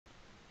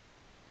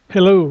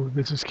Hello,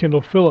 this is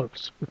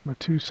Phillips with my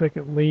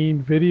 2-second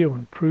lean video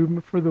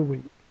improvement for the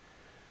week.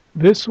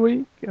 This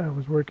week I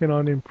was working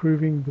on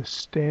improving the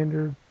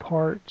standard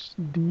parts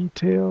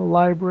detail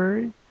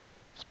library,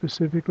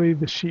 specifically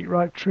the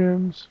sheetrock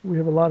trims. We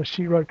have a lot of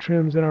sheetrock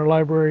trims in our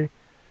library,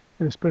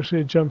 and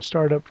especially a jump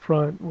start up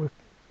front with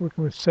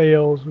working with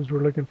sales as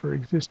we're looking for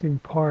existing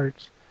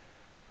parts.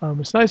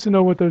 It's nice to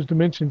know what those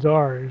dimensions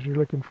are as you're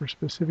looking for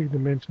specific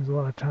dimensions a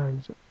lot of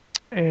times.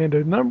 And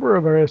a number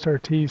of our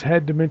SRTs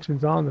had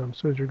dimensions on them,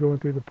 so as you're going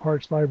through the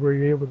parts library,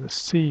 you're able to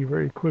see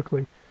very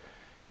quickly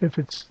if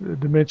it's the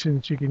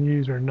dimensions you can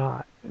use or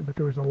not. But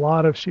there was a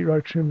lot of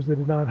sheetrock trims that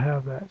did not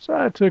have that. So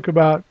I took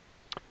about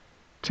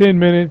 10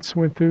 minutes,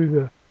 went through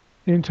the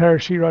entire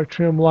sheetrock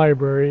trim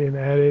library and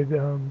added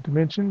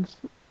dimensions,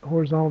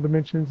 horizontal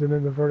dimensions, and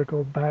then the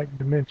vertical back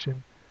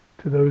dimension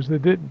to those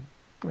that didn't.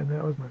 And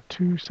that was my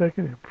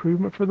 2-second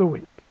improvement for the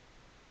week.